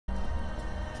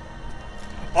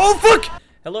Oh, fuck!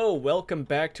 Hello, welcome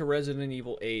back to Resident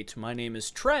Evil 8. My name is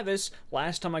Travis.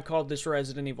 Last time I called this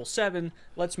Resident Evil 7.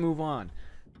 Let's move on.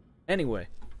 Anyway.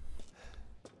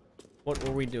 What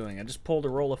were we doing? I just pulled a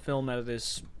roll of film out of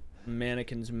this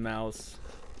mannequin's mouth.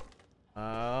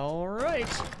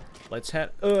 Alright. Let's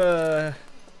head...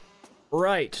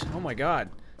 Right. Oh my god.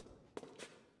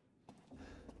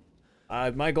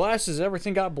 My glasses,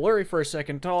 everything got blurry for a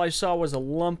second. All I saw was a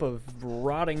lump of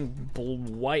rotting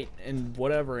white and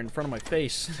whatever in front of my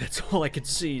face. That's all I could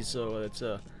see, so it's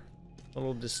a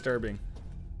little disturbing.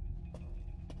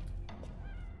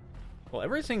 Well,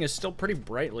 everything is still pretty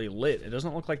brightly lit. It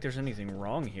doesn't look like there's anything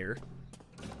wrong here.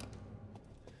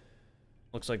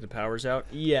 Looks like the power's out.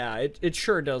 Yeah, it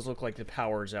sure does look like the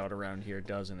power's out around here,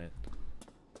 doesn't it?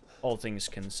 All things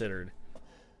considered.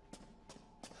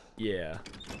 Yeah.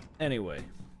 Anyway.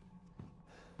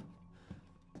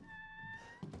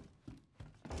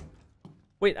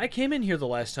 Wait, I came in here the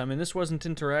last time and this wasn't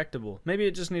interactable. Maybe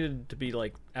it just needed to be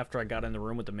like after I got in the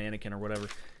room with the mannequin or whatever.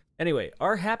 Anyway,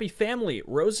 our happy family,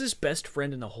 Rose's best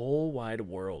friend in the whole wide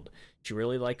world. She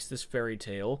really likes this fairy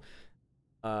tale.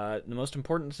 The most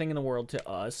important thing in the world to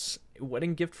us. A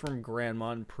wedding gift from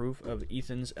Grandma and proof of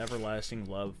Ethan's everlasting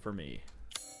love for me.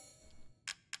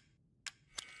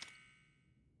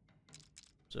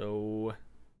 So...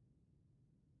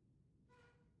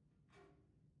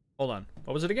 Hold on.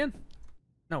 What was it again?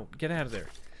 No, get out of there.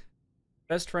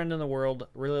 Best friend in the world,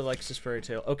 really likes this fairy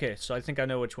tale. Okay, so I think I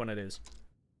know which one it is.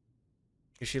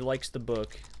 She likes the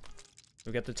book.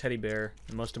 We got the teddy bear.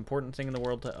 The most important thing in the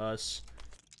world to us.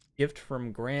 Gift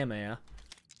from Grandma.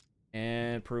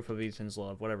 And proof of Ethan's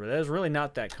love. Whatever. That is really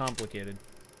not that complicated.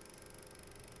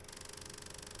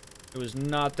 It was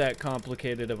not that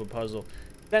complicated of a puzzle.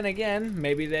 Then again,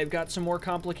 maybe they've got some more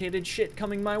complicated shit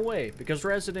coming my way. Because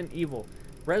Resident Evil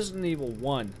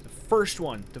 1,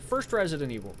 the first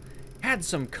Resident Evil, had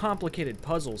some complicated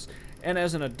puzzles. And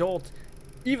as an adult,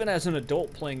 even as an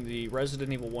adult playing the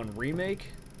Resident Evil 1 remake,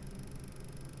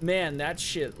 man, that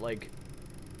shit, like,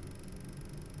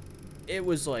 it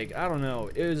was like, I don't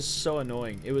know, it was so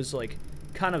annoying. It was like,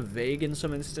 kind of vague in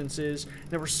some instances.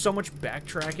 There was so much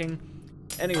backtracking.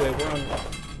 Anyway,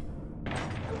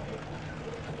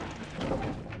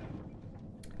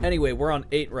 we're on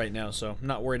 8 right now, so I'm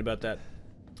not worried about that.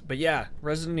 But yeah,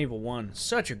 Resident Evil 1,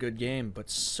 such a good game, but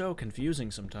so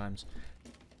confusing sometimes.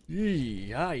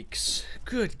 Yikes.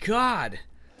 Good God.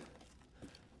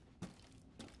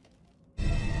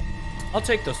 I'll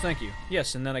take those, thank you.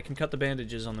 Yes, and then I can cut the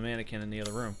bandages on the mannequin in the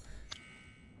other room.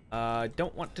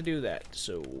 Don't want to do that,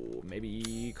 so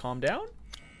maybe calm down?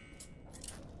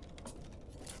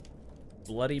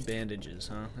 Bloody bandages,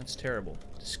 huh? That's terrible.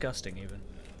 Disgusting, even.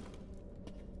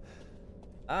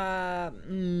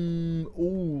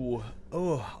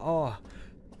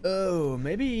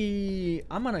 Maybe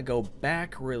I'm gonna go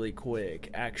back really quick,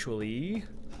 actually.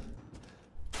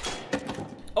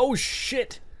 Oh,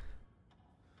 shit!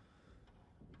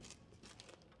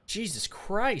 Jesus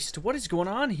Christ, what is going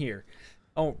on here?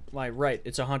 Oh, right,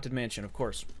 it's a haunted mansion, of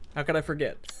course. How could I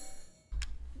forget?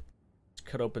 Let's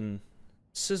cut open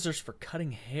scissors for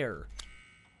cutting hair.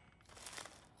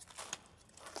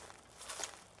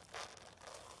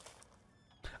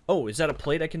 Oh, is that a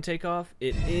plate I can take off?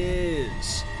 It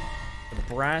is. A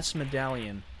brass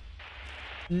medallion.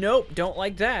 Nope, don't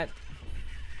like that.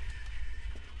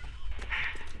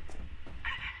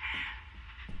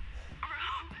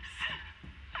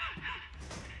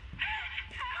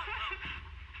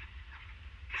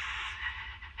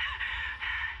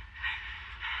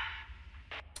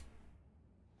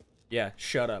 Yeah,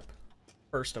 shut up.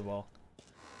 First of all.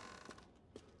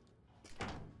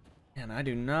 And I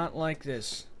do not like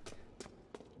this.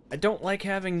 I don't like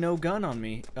having no gun on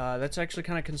me. That's actually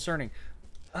kind of concerning.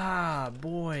 Ah,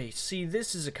 boy. See,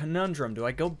 this is a conundrum. Do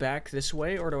I go back this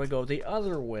way or do I go the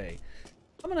other way?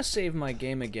 I'm gonna save my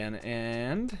game again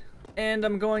and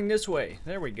I'm going this way.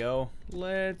 There we go.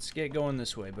 Let's get going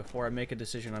this way before I make a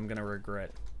decision I'm gonna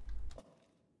regret.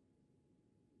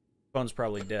 Phone's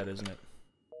probably dead, isn't it?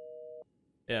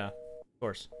 Yeah, of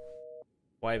course.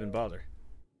 Why even bother?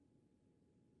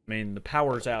 I mean, the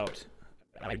power's out,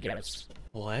 I guess.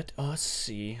 Let us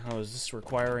see. Oh, is this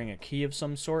requiring a key of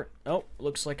some sort? Oh,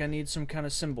 looks like I need some kind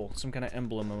of symbol, some kind of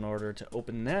emblem in order to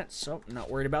open that, so not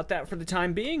worried about that for the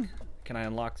time being. Can I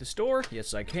unlock this door?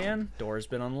 Yes, I can. Door has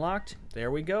been unlocked. There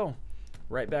we go.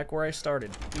 Right back where I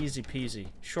started. Easy peasy.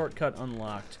 Shortcut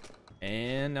unlocked.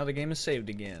 And now the game is saved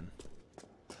again.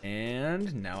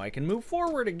 And now I can move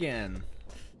forward again.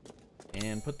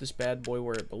 And put this bad boy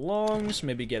where it belongs.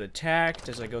 Maybe get attacked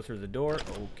as I go through the door.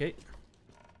 Okay.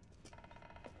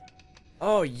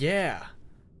 Oh, yeah.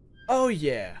 Oh,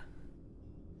 yeah.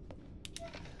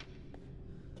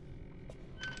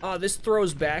 Oh, this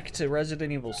throws back to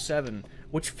Resident Evil 7,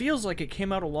 which feels like it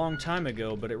came out a long time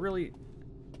ago, but it really...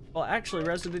 Well, actually,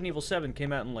 Resident Evil 7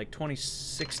 came out in, like,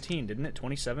 2016, didn't it?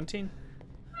 2017?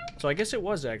 So I guess it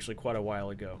was actually quite a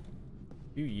while ago.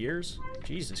 A few years?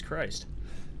 Jesus Christ.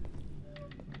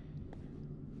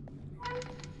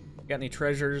 Got any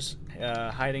treasures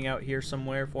hiding out here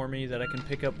somewhere for me that I can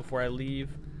pick up before I leave?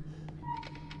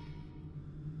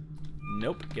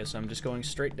 Nope. Guess I'm just going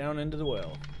straight down into the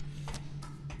well.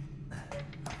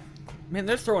 Man,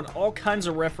 they're throwing all kinds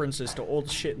of references to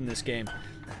old shit in this game.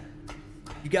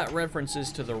 You got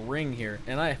references to The Ring here,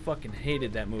 and I fucking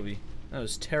hated that movie. That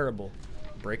was terrible.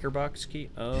 Breaker box key?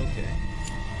 Okay.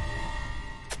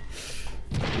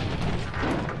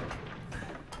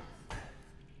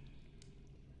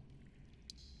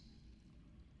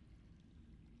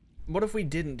 What if we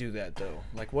didn't do that, though?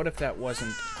 Like, what if that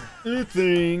wasn't a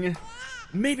thing?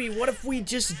 Maybe, what if we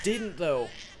just didn't, though?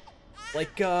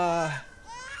 Like, I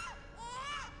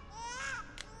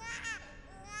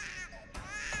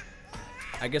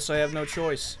guess I have no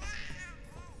choice.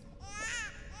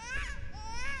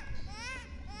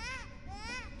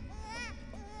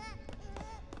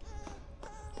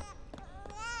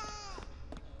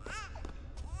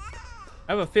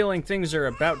 I have a feeling things are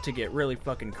about to get really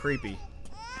fucking creepy.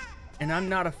 And I'm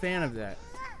not a fan of that.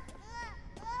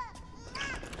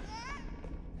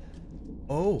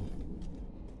 Oh.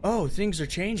 Oh, things are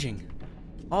changing.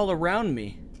 All around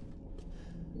me.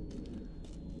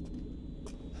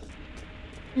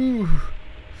 Ooh.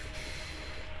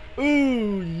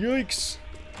 Ooh, yikes.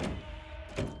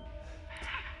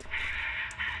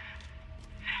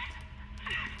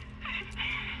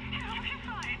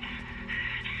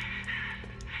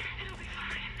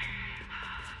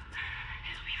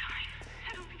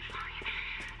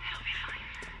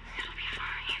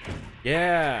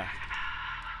 Yeah.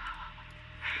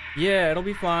 Yeah, it'll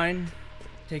be fine.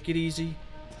 Take it easy.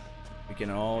 We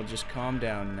can all just calm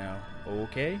down now,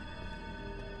 okay?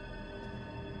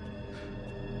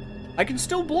 I can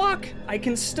still block! I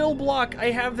can still block!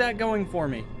 I have that going for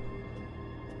me.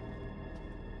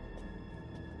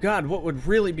 God, what would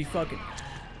really be fucking...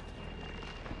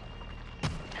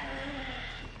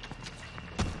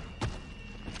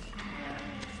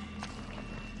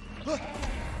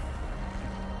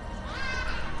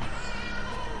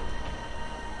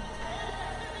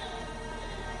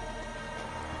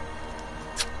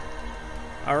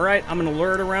 Alright, I'm gonna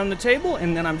lure it around the table,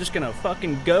 and then I'm just gonna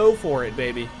fucking go for it,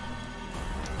 baby.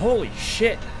 Holy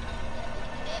shit.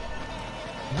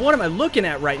 What am I looking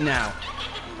at right now?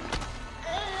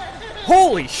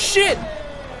 Holy shit!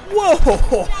 Whoa!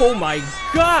 Oh my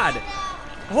god!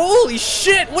 Holy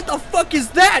shit! What the fuck is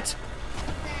that?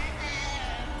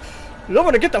 I'm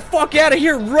gonna get the fuck out of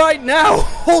here right now!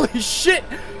 Holy shit!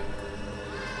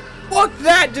 Fuck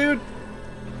that, dude!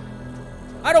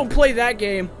 I don't play that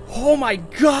game. Oh my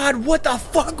god, what the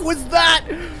fuck was that?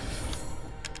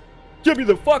 Get me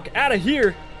the fuck out of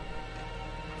here.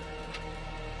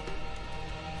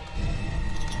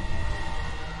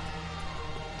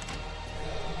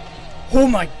 Oh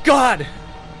my god.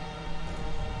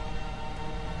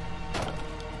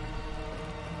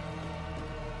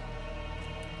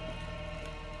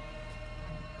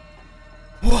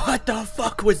 What the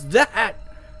fuck was that?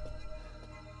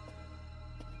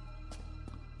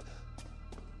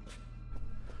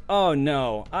 Oh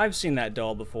no, I've seen that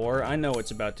doll before. I know what's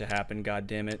about to happen,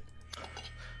 goddammit.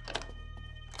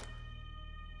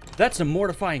 That's some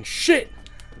mortifying shit!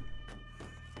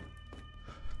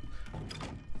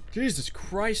 Jesus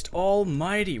Christ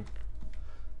almighty.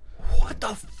 What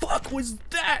the fuck was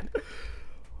that?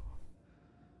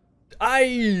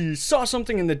 I saw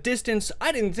something in the distance.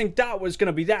 I didn't think that was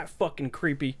gonna be that fucking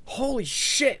creepy. Holy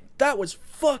shit, that was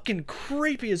fucking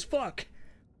creepy as fuck.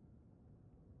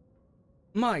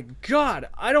 My god,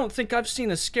 I don't think I've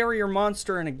seen a scarier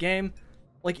monster in a game.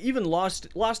 Like, even Lost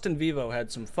in Vivo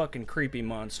had some fucking creepy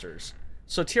monsters.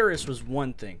 Soterius was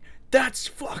one thing. That's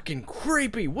fucking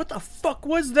creepy! What the fuck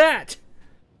was that?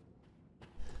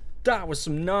 That was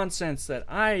some nonsense that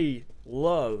I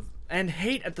love and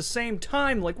hate at the same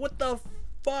time. Like, what the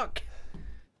fuck?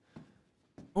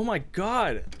 Oh my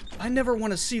god. I never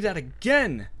want to see that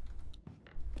again.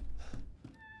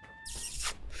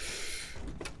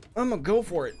 I'm gonna go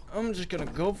for it. I'm just gonna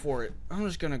go for it. I'm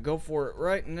just gonna go for it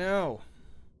right now.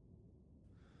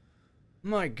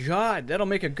 My god, that'll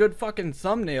make a good fucking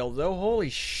thumbnail though. Holy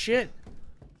shit.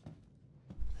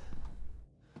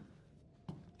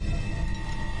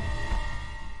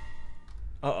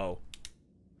 Uh-oh.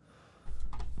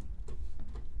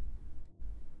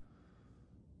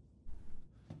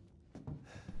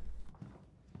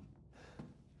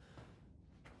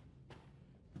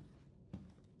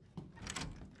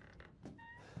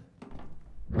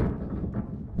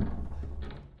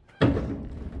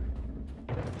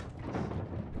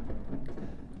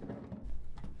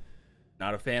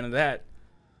 Not a fan of that.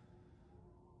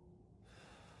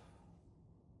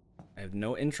 I have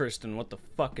no interest in what the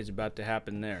fuck is about to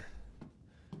happen there.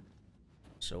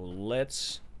 So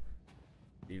let's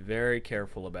be very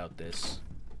careful about this.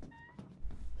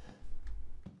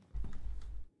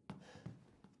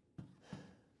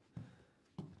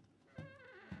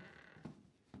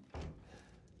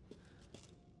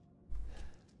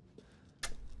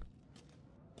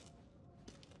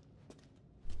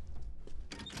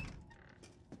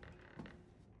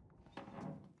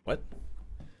 What?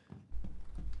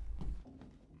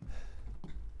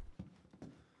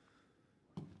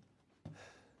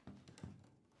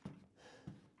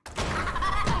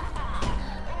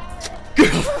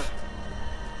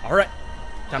 Alright.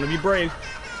 Time to be brave.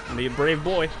 Time to be a brave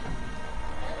boy.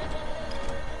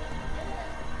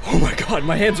 Oh my god,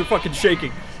 my hands are fucking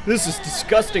shaking. This is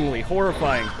disgustingly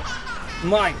horrifying.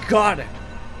 My god.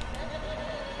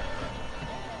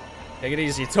 Take it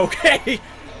easy, it's okay.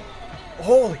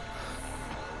 Holy.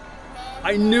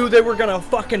 I knew they were gonna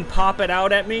fucking pop it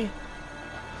out at me.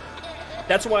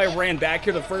 That's why I ran back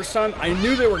here the first time. I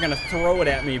knew they were gonna throw it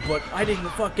at me, but I didn't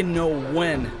fucking know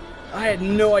when. I had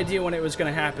no idea when it was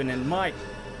gonna happen, and my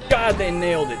god, they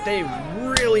nailed it. They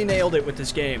really nailed it with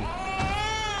this game.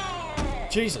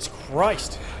 Jesus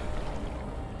Christ.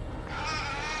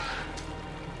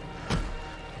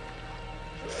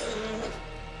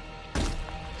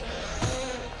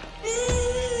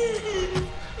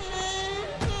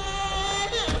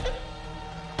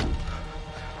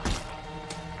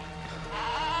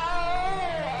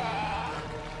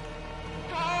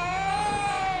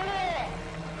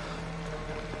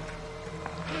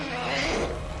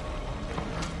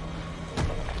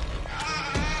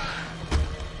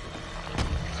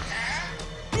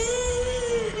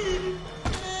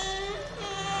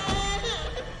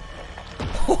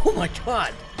 Oh my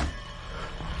god.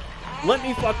 Let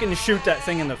me fucking shoot that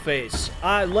thing in the face.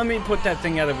 Let me put that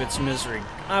thing out of its misery.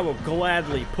 I will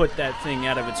gladly put that thing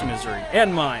out of its misery.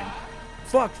 And mine.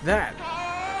 Fuck that.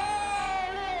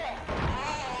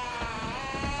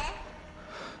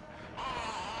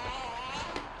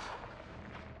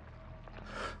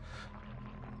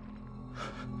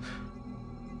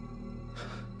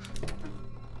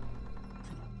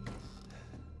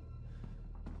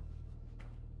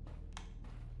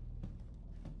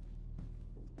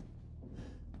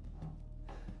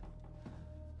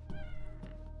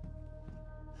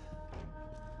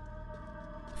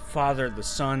 Father, the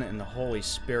Son, and the Holy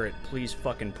Spirit, please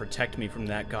fucking protect me from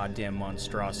that goddamn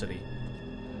monstrosity.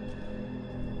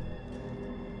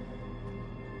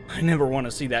 I never want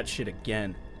to see that shit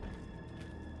again.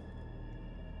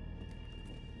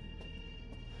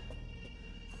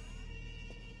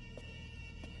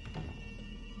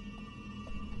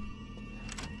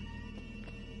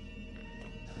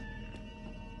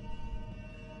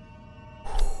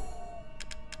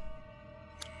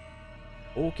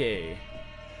 Okay.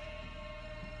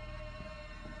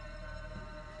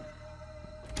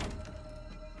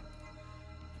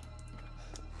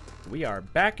 We are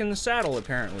back in the saddle,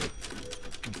 apparently.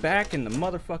 Back in the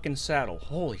motherfucking saddle.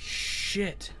 Holy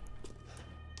shit.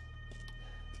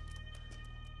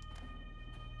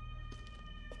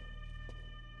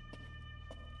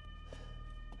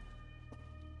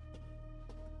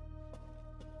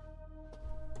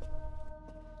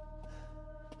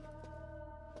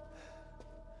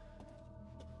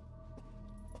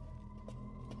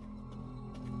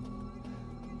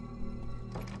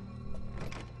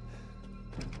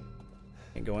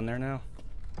 Go in there now?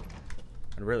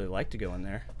 I'd really like to go in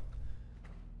there.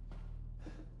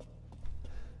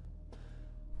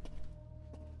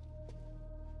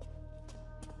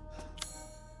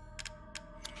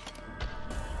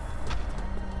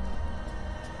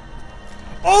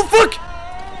 Oh fuck!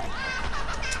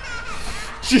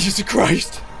 Jesus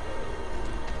Christ!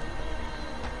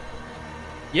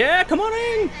 Yeah, come on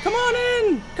in! Come on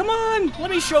in! Come on!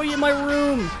 Let me show you my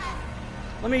room!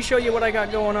 Let me show you what I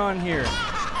got going on here.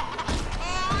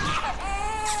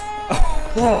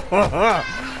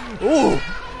 Ooh.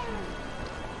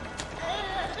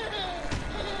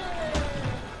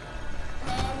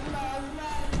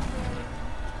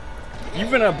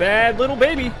 You've been a bad little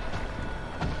baby.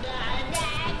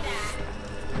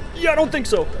 Yeah, I don't think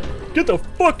so. Get the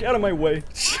fuck out of my way.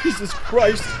 Jesus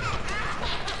Christ.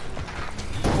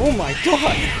 Oh my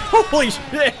god. Holy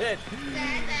shit.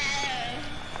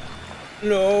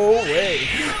 No way.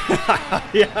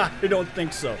 Yeah, I don't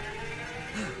think so.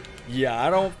 Yeah, I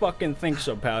don't fucking think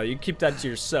so, pal. You keep that to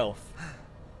yourself.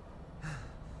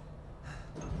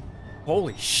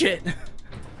 Holy shit.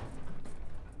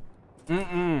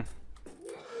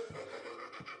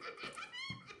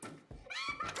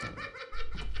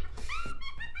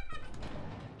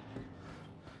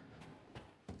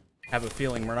 have a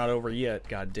feeling we're not over yet,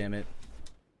 god damn it.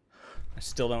 I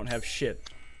still don't have shit.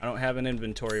 I don't have an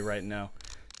inventory right now.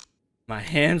 My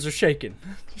hands are shaking.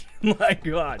 My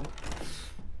god.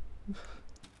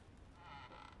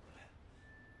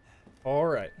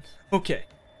 Alright. Okay.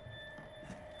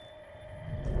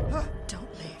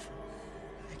 Don't leave.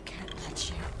 I can't let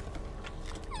you.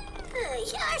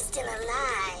 You're still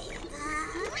alive, huh?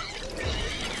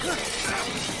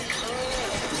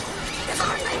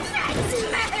 Before my friends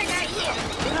murder you!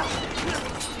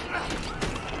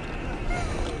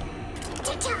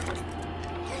 Tick-tock!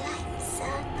 Your life's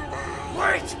on the line.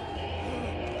 Wait!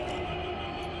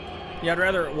 Yeah, I'd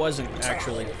rather it wasn't,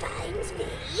 actually. Finds me.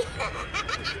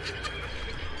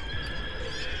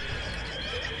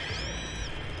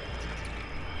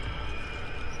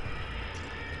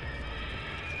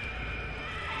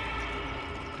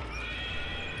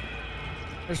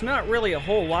 There's not really a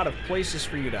whole lot of places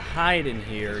for you to hide in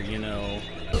here, you know.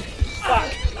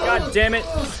 Fuck! God damn it!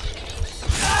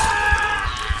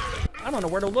 I don't know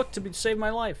where to look to save my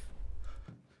life.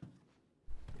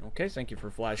 Okay, thank you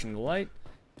for flashing the light.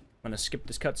 I'm gonna skip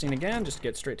this cutscene again, just to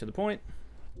get straight to the point.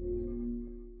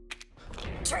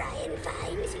 Try and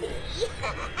find me.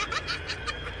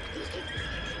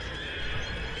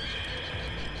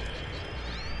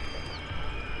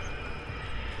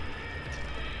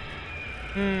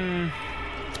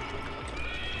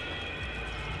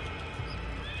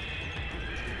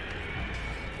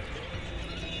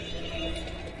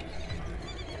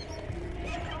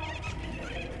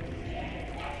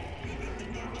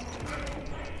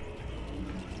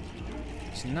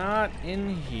 It's not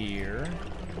in here.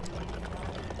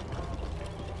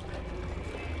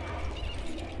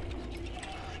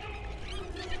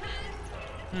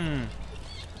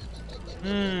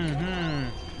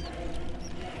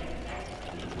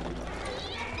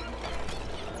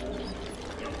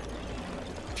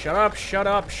 Shut up, shut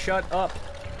up, shut up.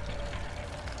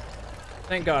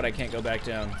 Thank God I can't go back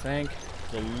down. Thank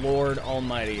the Lord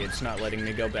Almighty it's not letting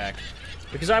me go back.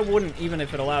 Because I wouldn't, even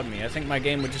if it allowed me. I think my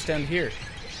game would just end here.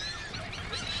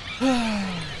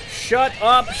 Shut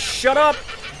up, shut up!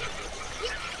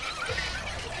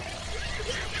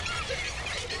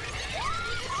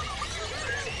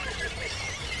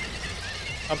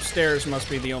 Upstairs must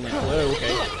be the only clue,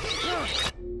 okay.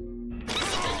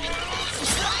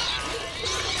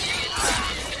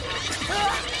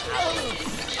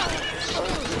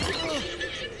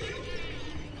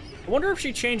 I wonder if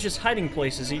she changes hiding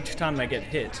places each time I get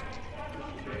hit.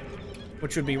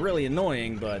 Which would be really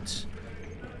annoying, but...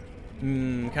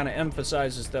 kind of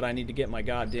emphasizes that I need to get my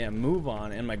goddamn move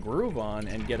on and my groove on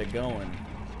and get it going.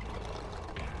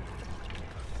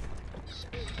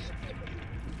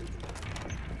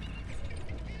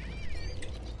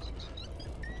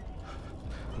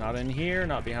 Not in here,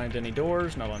 not behind any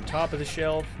doors, not on top of the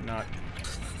shelf, not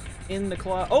in the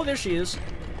closet. Oh, there she is.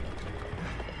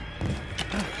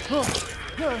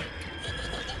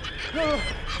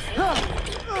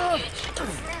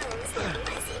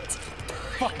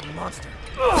 Fucking monster.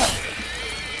 Oh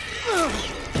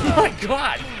my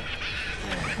god!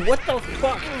 What the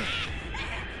fuck?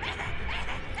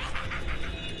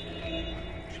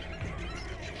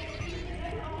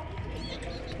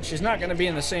 She's not gonna be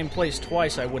in the same place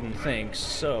twice, I wouldn't think,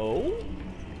 so...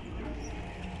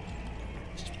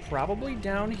 she's probably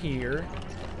down here.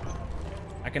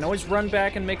 I can always run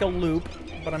back and make a loop,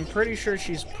 but I'm pretty sure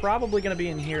she's probably gonna be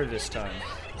in here this time.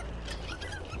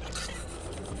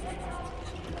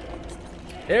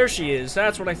 There she is,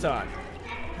 that's what I thought.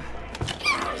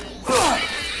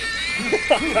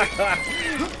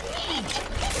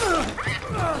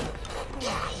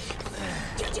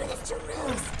 You do this to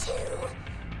Rose, too.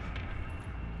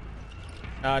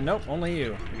 Nope, only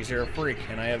you, because you're a freak,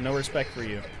 and I have no respect for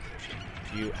you.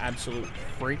 You absolute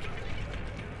freak.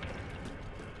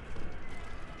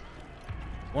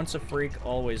 Once a freak,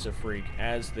 always a freak,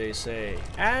 as they say.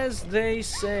 As they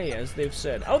say, as they've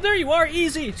said. Oh, there you are!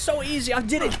 Easy! So easy! I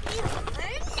did it! You're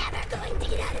never going to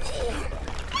get out of here.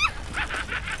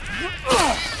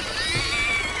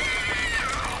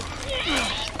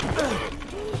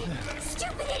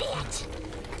 Stupid idiot!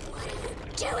 What are you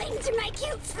doing to my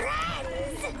cute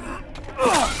friends?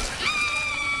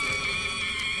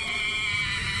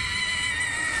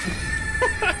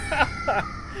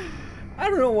 I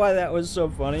don't know why that was so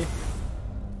funny.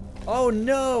 Oh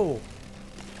no!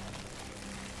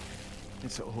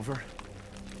 It's over.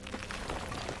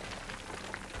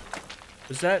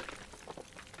 Is that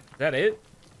it?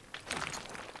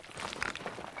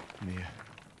 Mia,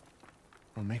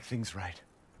 we'll make things right.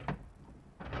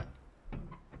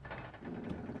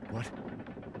 What?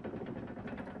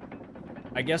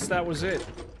 I guess that was it.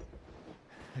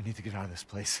 I need to get out of this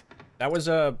place. That was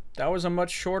a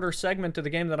much shorter segment to the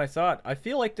game than I thought. I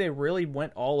feel like they really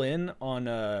went all in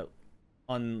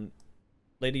on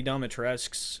Lady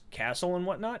Domitresque's castle and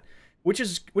whatnot, which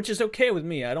is okay with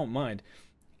me. I don't mind.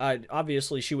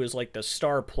 Obviously, she was like the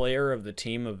star player of the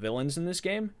team of villains in this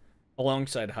game,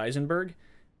 alongside Heisenberg.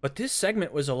 But this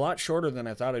segment was a lot shorter than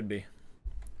I thought it'd be,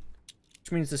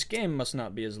 which means this game must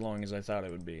not be as long as I thought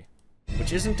it would be,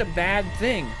 which isn't a bad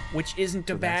thing. Which isn't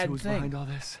a bad who's thing. behind all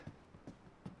this?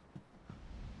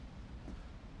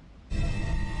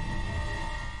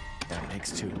 That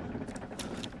makes two.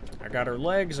 I got her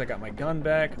legs, I got my gun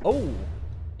back. Oh!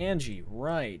 Angie,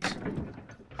 right.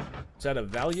 Is that a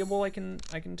valuable I can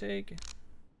take? Is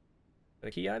that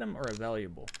a key item or a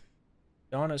valuable?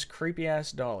 Donna's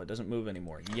creepy-ass doll. It doesn't move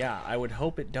anymore. Yeah, I would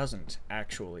hope it doesn't,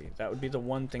 actually. That would be the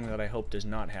one thing that I hope does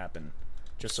not happen.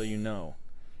 Just so you know.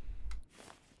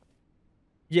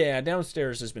 Yeah,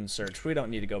 downstairs has been searched. We don't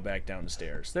need to go back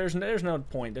downstairs. There's no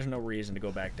point, there's no reason to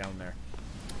go back down there.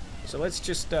 So let's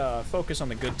just focus on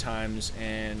the good times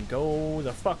and go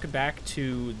the fuck back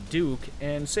to Duke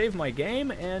and save my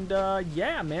game. And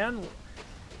yeah, man.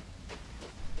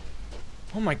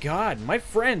 Oh my god,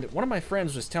 one of my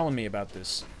friends was telling me about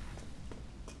this.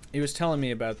 He was telling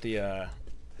me about the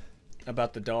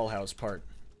dollhouse part.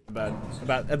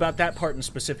 About that part in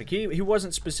specific. He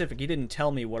wasn't specific. He didn't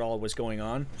tell me what all was going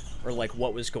on or like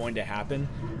what was going to happen.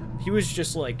 He was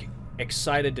just like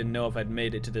excited to know if I'd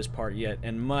made it to this part yet,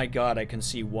 and my god, I can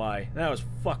see why. That was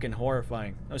fucking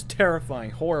horrifying. That was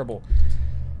terrifying, horrible.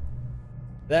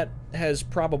 That has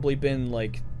probably been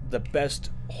like the best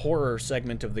horror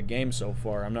segment of the game so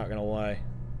far, I'm not gonna lie.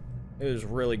 It was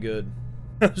really good.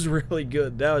 That was really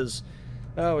good. That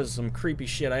was some creepy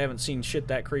shit. I haven't seen shit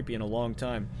that creepy in a long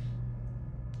time.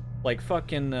 Like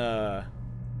fucking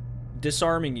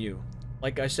disarming you.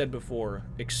 Like I said before,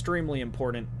 extremely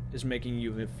important is making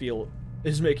you feel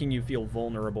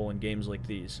vulnerable in games like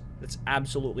these. That's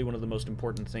absolutely one of the most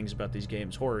important things about these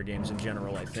games, horror games in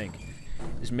general, I think,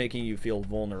 is making you feel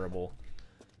vulnerable.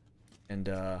 And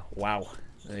wow,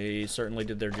 they certainly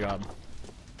did their job.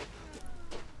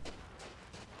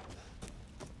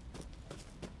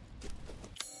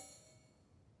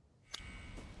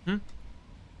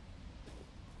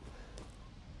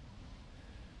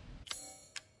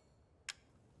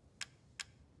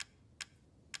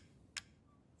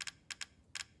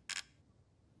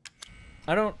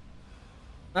 I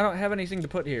don't have anything to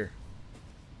put here.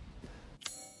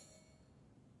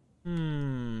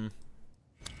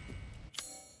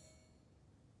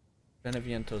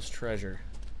 Beneviento's treasure.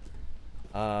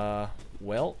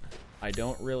 Well, I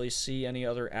don't really see any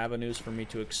other avenues for me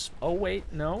to oh wait,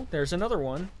 no, there's another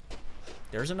one.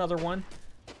 There's another one.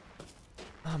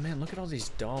 Oh man, look at all these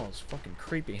dolls. Fucking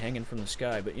creepy, hanging from the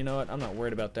sky. But you know what? I'm not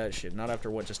worried about that shit. Not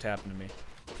after what just happened to me.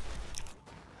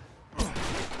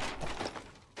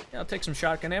 Yeah, I'll take some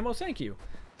shotgun ammo, thank you.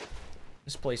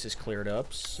 This place is cleared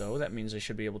up, so that means I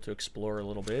should be able to explore a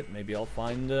little bit. Maybe I'll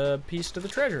find the piece to the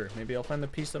treasure. Maybe I'll find the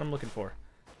piece that I'm looking for.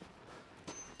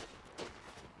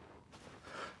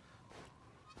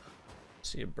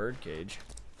 See a bird cage.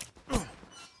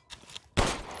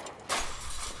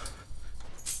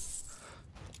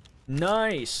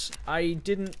 Nice! I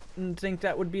didn't think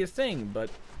that would be a thing, but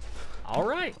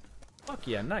alright. Fuck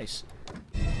yeah, nice.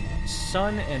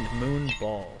 Sun and moon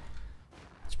ball.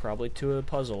 It's probably to a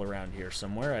puzzle around here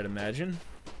somewhere, I'd imagine.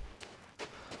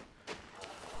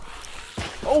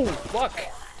 Oh, fuck!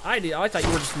 I thought you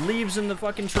were just leaves in the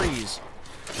fucking trees.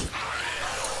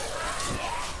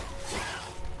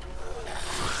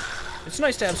 It's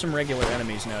nice to have some regular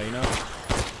enemies now, you know?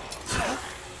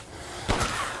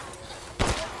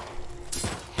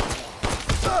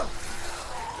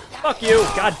 Fuck you!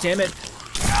 God damn it!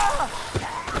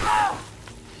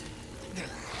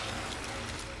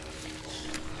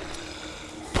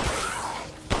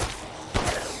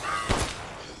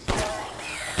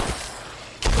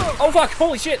 Oh fuck!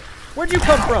 Holy shit! Where'd you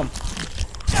come from?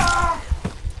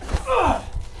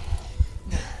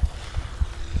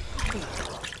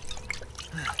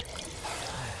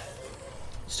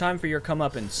 It's time for your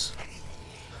comeuppance.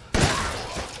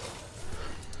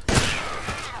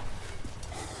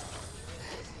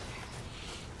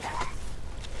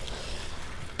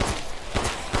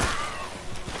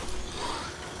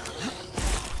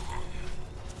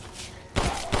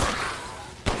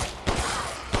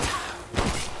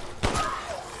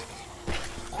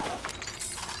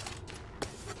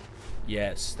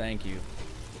 Yes, thank you.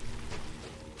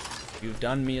 You've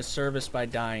done me a service by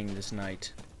dying this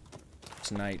night.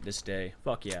 This day.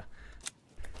 Fuck yeah.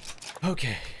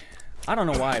 Okay. I don't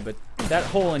know why, but that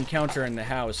whole encounter in the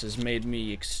house has made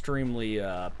me extremely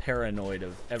paranoid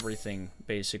of everything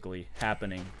basically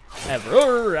happening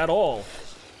ever at all.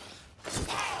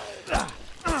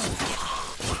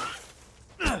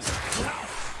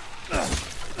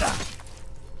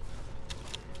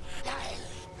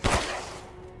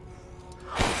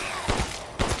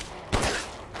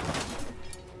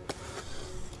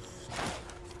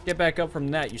 Get back up from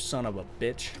that, you son of a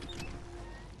bitch.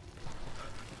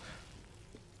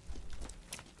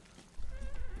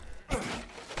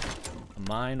 A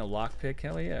mine, a lockpick,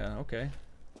 hell yeah, okay.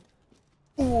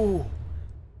 Ooh!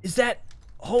 Is that...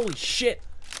 Holy shit!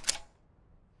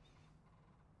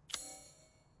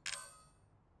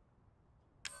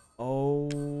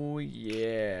 Oh,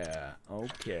 yeah.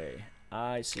 Okay.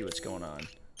 I see what's going on.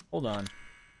 Hold on.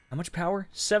 How much power?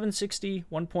 760,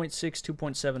 1.6,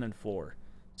 2.7, and 4.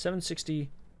 760,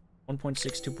 1.6,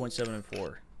 2.7, and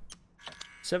 4.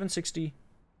 760,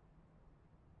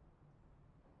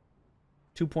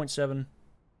 2.7,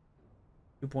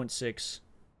 2.6,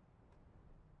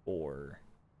 4.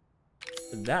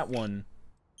 That one...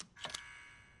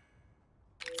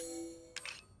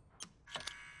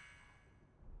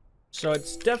 So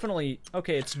it's definitely...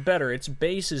 Okay, it's better. Its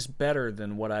base is better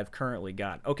than what I've currently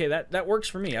got. Okay, that works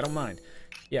for me. I don't mind.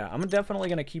 Yeah, I'm definitely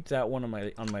going to keep that one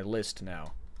on my list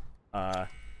now.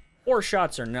 4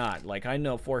 shots or not. Like, I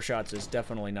know 4 shots is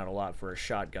definitely not a lot for a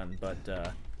shotgun, but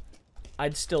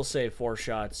I'd still say 4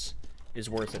 shots is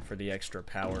worth it for the extra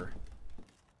power,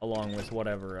 along with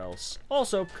whatever else.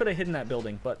 Also, could have hidden that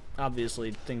building, but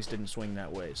obviously things didn't swing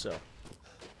that way, so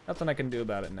nothing I can do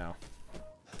about it now.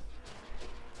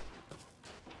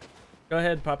 Go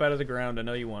ahead, pop out of the ground. I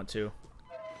know you want to.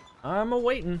 I'm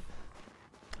a-waitin'.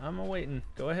 I'm a-waitin'.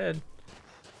 Go ahead.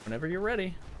 Whenever you're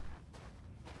ready.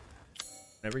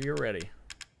 Whenever you're ready.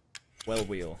 Well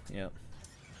wheel, yep.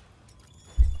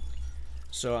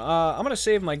 So, I'm gonna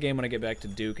save my game when I get back to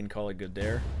Duke and call it good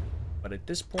there. But at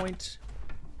this point,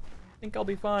 I think I'll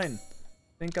be fine.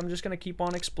 I think I'm just gonna keep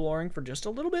on exploring for just a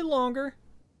little bit longer.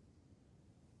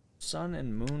 Sun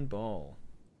and Moon Ball.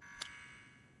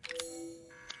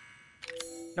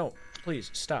 No,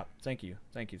 please, stop. Thank you.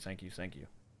 Thank you, thank you, thank you.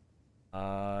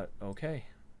 Okay.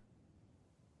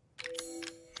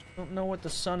 Don't know what the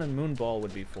Sun and Moon Ball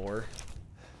would be for.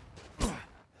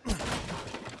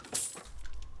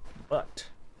 But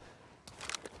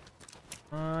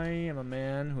I am a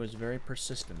man who is very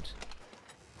persistent.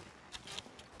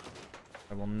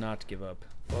 I will not give up.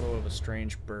 Photo of a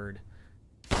strange bird.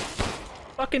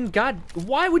 Fucking God,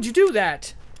 why would you do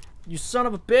that? You son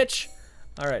of a bitch!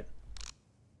 Alright.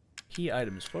 Key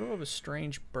items. Photo of a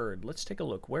strange bird. Let's take a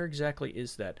look. Where exactly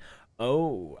is that?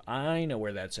 Oh, I know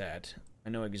where that's at. I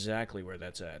know exactly where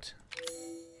that's at.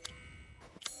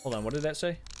 Hold on, what did that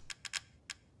say?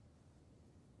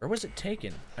 Where was it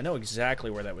taken? I know exactly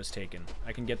where that was taken.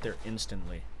 I can get there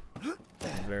instantly.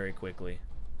 Very quickly.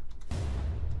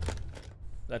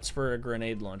 That's for a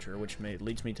grenade launcher, which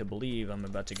leads me to believe I'm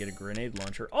about to get a grenade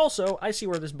launcher. Also, I see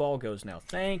where this ball goes now.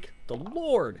 Thank the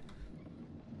Lord!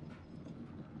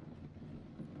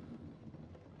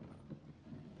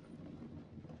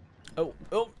 Oh,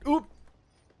 oh, oop!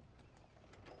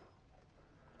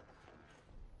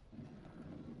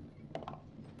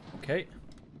 Okay.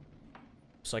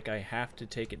 Looks like I have to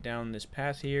take it down this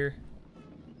path here.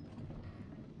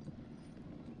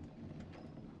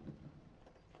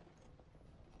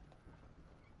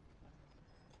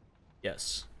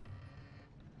 Yes.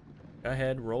 Go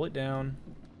ahead, roll it down.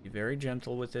 Be very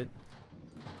gentle with it.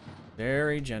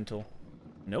 Very gentle.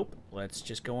 Nope, let's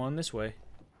just go on this way.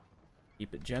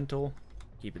 Keep it gentle,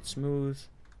 keep it smooth.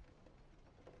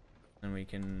 And we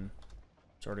can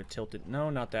sort of tilt it. No,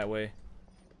 not that way.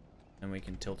 And we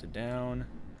can tilt it down.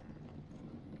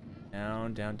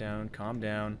 Down, down, down. Calm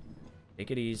down.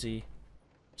 Take it easy.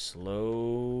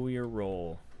 Slow your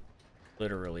roll.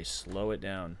 Literally, slow it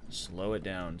down. Slow it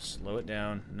down. Slow it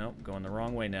down. Nope, going the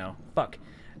wrong way now. Fuck.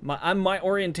 My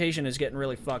orientation is getting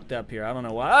really fucked up here. I don't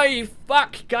know why.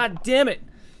 Fuck! God damn it!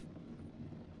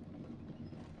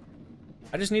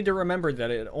 I just need to remember that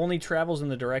it only travels in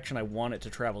the direction I want it to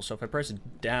travel. So if I press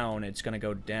down, it's going to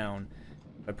go down.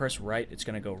 If I press right, it's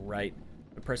going to go right.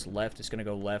 If I press left, it's going to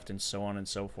go left, and so on and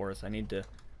so forth. I need to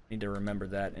remember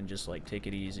that and just, like, take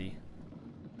it easy.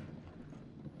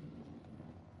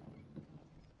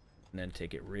 And then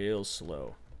take it real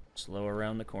slow. Slow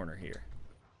around the corner here.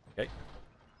 Okay.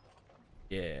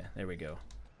 Yeah, there we go.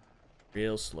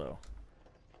 Real slow.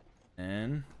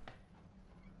 And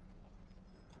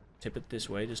tip it this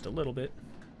way just a little bit.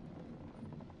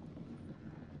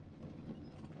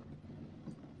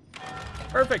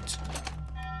 Perfect!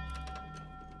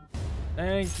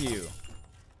 Thank you.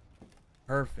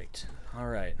 Perfect.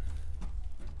 Alright.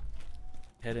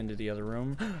 Head into the other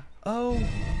room. Oh!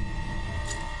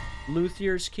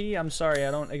 Luthier's key? I'm sorry, I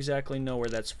don't exactly know where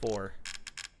that's for.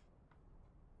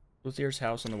 Luthier's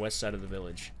house on the west side of the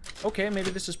village. Okay, maybe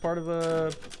this is part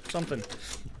of, something.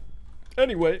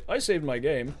 Anyway, I saved my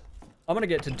game. I'm gonna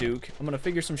get to Duke. I'm gonna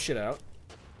figure some shit out.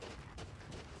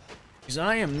 Because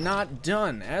I am not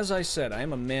done. As I said, I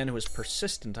am a man who is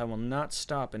persistent. I will not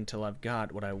stop until I've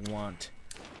got what I want.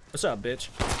 What's up, bitch?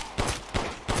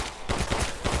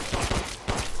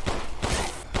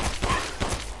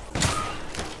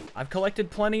 I've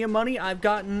collected plenty of money, I've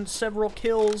gotten several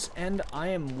kills, and I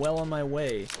am well on my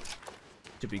way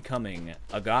to becoming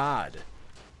a god.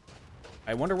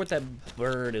 I wonder what that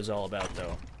bird is all about,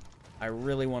 though. I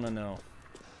really want to know.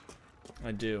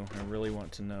 I do. I really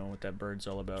want to know what that bird's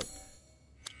all about.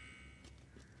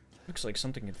 Looks like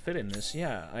something could fit in this.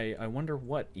 Yeah, I wonder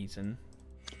what, Ethan.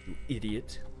 You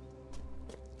idiot.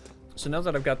 So now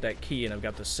that I've got that key and I've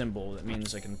got the symbol, that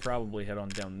means I can probably head on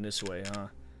down this way, huh?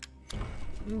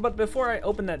 But before I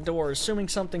open that door, assuming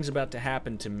something's about to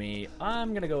happen to me,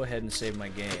 I'm gonna go ahead and save my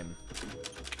game.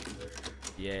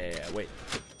 Yeah, wait.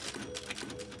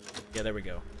 Yeah, there we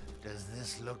go. Does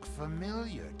this look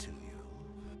familiar to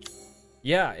you?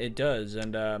 Yeah, it does,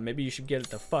 and maybe you should get it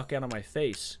the fuck out of my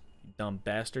face, you dumb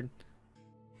bastard.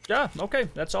 Yeah, okay,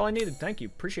 that's all I needed. Thank you,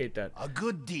 appreciate that. A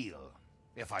good deal,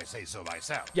 if I say so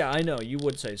myself. Yeah, I know, you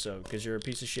would say so, because you're a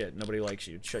piece of shit. Nobody likes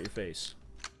you. Shut your face,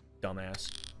 dumbass.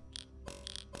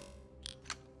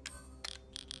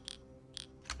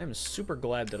 I'm super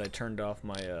glad that I turned off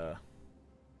my,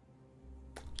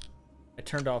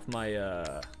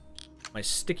 my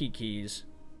sticky keys.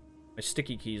 My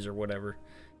sticky keys or whatever.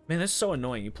 Man, that's so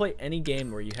annoying. You play any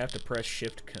game where you have to press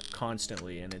shift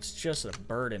constantly, and it's just a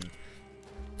burden.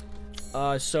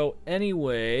 So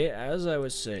anyway, as I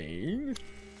was saying,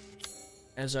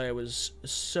 this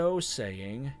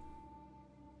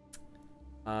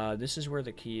is where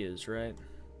the key is, right?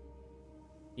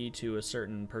 Key to a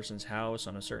certain person's house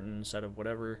on a certain set of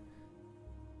whatever.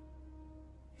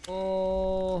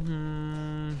 Oh,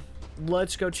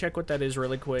 let's go check what that is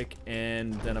really quick,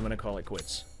 and then I'm gonna call it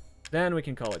quits. Then we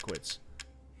can call it quits.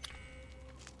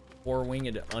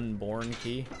 Four-winged unborn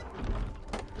key.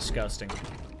 Disgusting.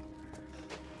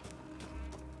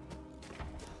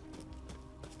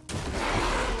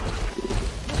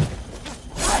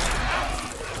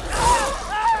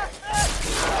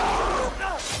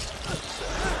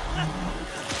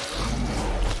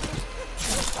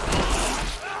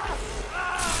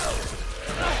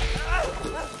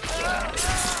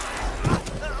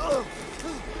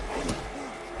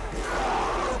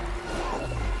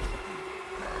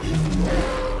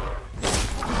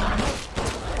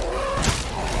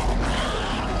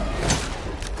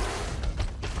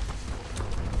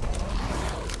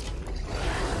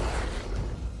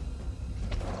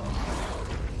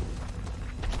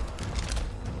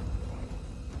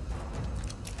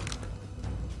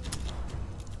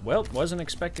 Well, wasn't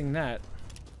expecting that.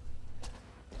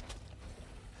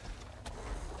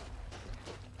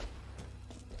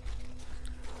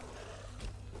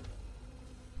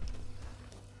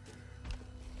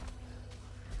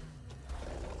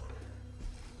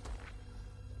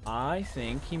 I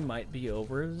think he might be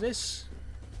over this.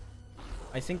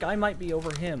 I think I might be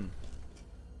over him.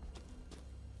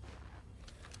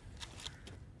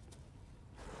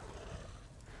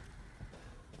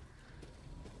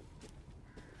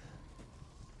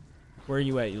 Where are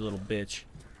you at, you little bitch?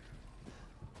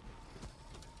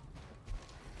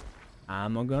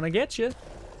 I'm gonna get you.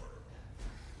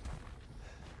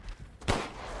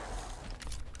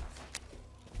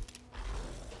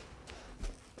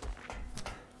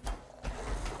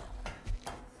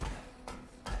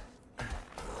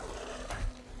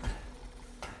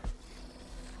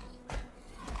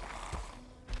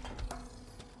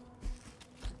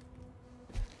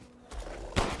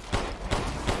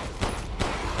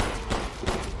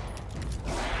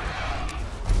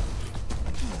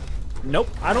 Nope,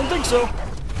 I don't think so.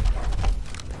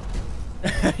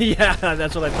 Yeah,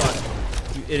 that's what I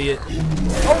thought. You idiot.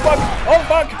 Oh fuck! Oh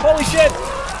fuck! Holy shit!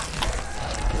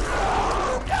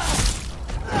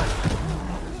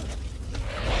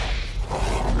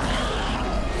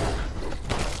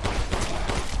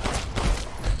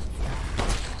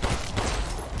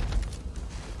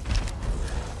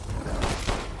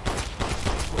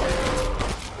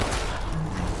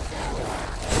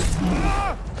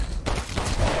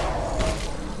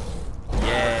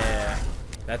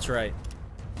 That's right.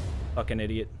 Fucking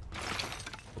idiot.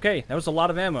 Okay, that was a lot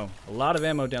of ammo. A lot of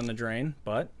ammo down the drain,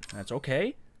 but that's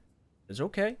okay. It's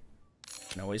okay.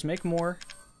 Can always make more.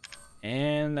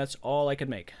 And that's all I could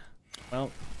make.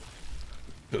 Well,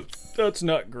 that's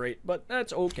not great, but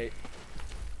that's okay.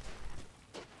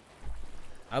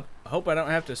 I hope I don't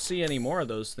have to see any more of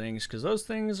those things, because those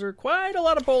things are quite a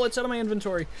lot of bullets out of my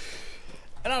inventory.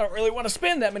 And I don't really want to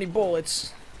spend that many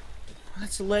bullets.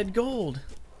 That's lead gold.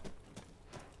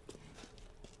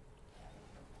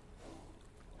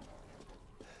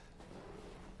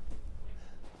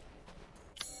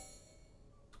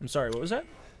 I'm sorry, what was that?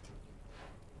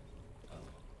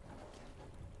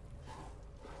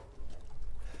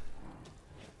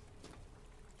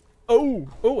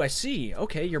 Oh, I see.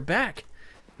 Okay, you're back.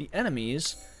 The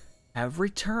enemies have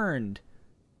returned.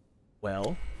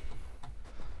 Well,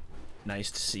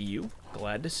 nice to see you.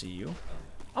 Glad to see you.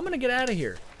 I'm gonna get out of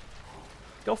here.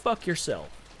 Go fuck yourself.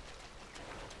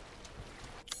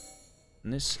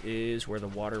 And this is where the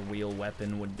water wheel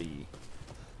weapon would be.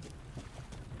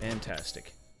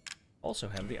 Fantastic. Also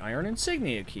have the iron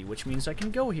insignia key, which means I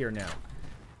can go here now.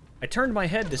 I turned my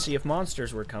head to see if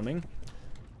monsters were coming,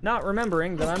 not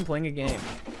remembering that I'm playing a game.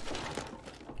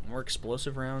 More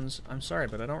explosive rounds. I'm sorry,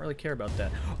 but I don't really care about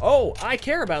that. Oh, I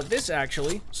care about this,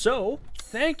 actually. So,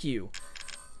 thank you.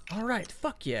 Alright,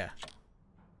 fuck yeah.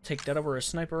 Take that over a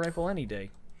sniper rifle any day.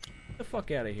 Get the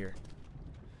fuck out of here.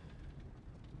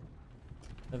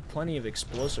 I have plenty of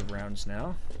explosive rounds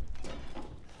now.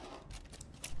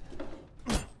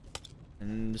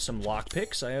 And some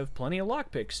lockpicks. I have plenty of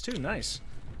lockpicks, too. Nice.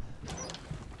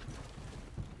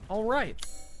 Alright.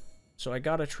 So I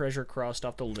got a treasure crossed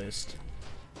off the list.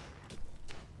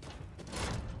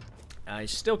 I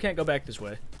still can't go back this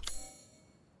way.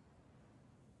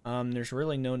 There's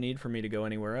really no need for me to go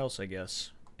anywhere else, I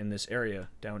guess. In this area.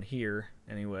 Down here,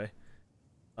 anyway.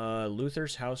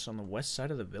 Luther's house on the west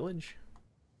side of the village?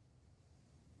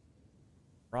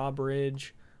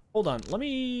 Drawbridge. Hold on, let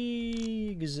me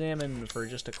examine for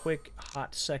just a quick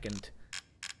hot second.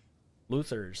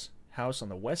 Luther's house on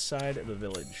the west side of the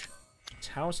village. His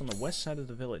house on the west side of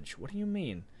the village. What do you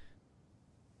mean?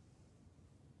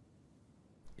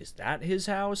 Is that his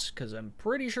house? Because I'm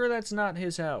pretty sure that's not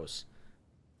his house.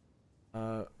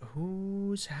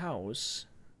 Whose house?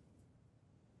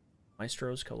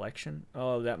 Maestro's collection?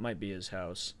 Oh, that might be his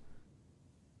house.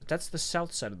 But that's the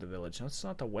south side of the village. That's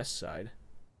not the west side.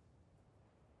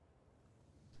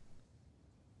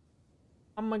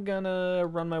 I'm gonna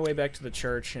run my way back to the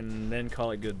church and then call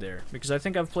it good there. Because I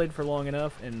think I've played for long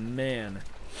enough, and man,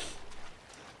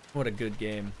 what a good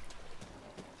game.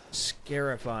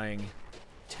 Scarifying.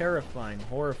 Terrifying.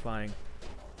 Horrifying.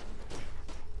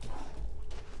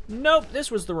 Nope,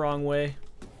 this was the wrong way.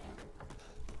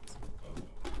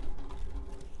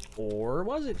 Or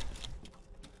was it?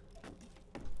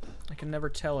 I can never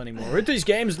tell anymore. With these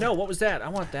games, no, what was that? I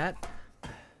want that.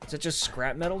 Is that just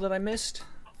scrap metal that I missed?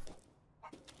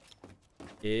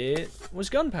 It was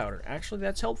gunpowder. Actually,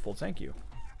 that's helpful. Thank you.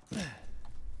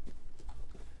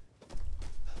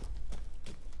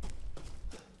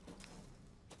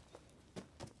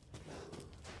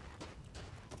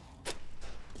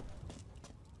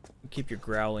 Keep your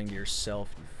growling to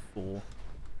yourself, you fool.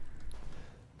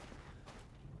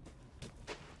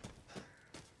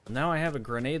 Now I have a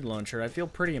grenade launcher. I feel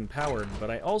pretty empowered,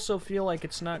 but I also feel like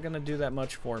it's not going to do that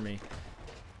much for me.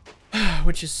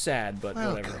 Which is sad, but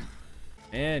whatever.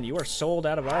 Man, you are sold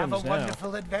out of items now. Have a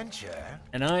wonderful adventure.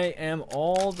 And I am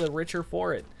all the richer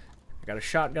for it. I got a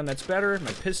shotgun that's better.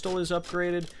 My pistol is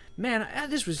upgraded. Man,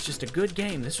 this was just a good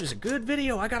game. This was a good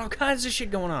video. I got all kinds of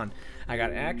shit going on. I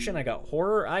got action. I got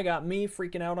horror. I got me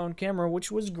freaking out on camera,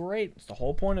 which was great. It's the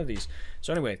whole point of these.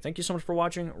 So anyway, thank you so much for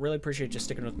watching. Really appreciate you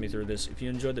sticking with me through this. If you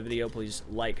enjoyed the video, please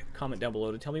like, comment down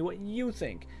below to tell me what you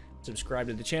think. Subscribe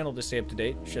to the channel to stay up to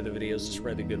date. Share the videos to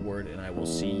spread the good word. And I will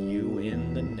see you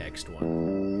in the next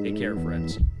one. Take care,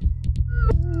 friends.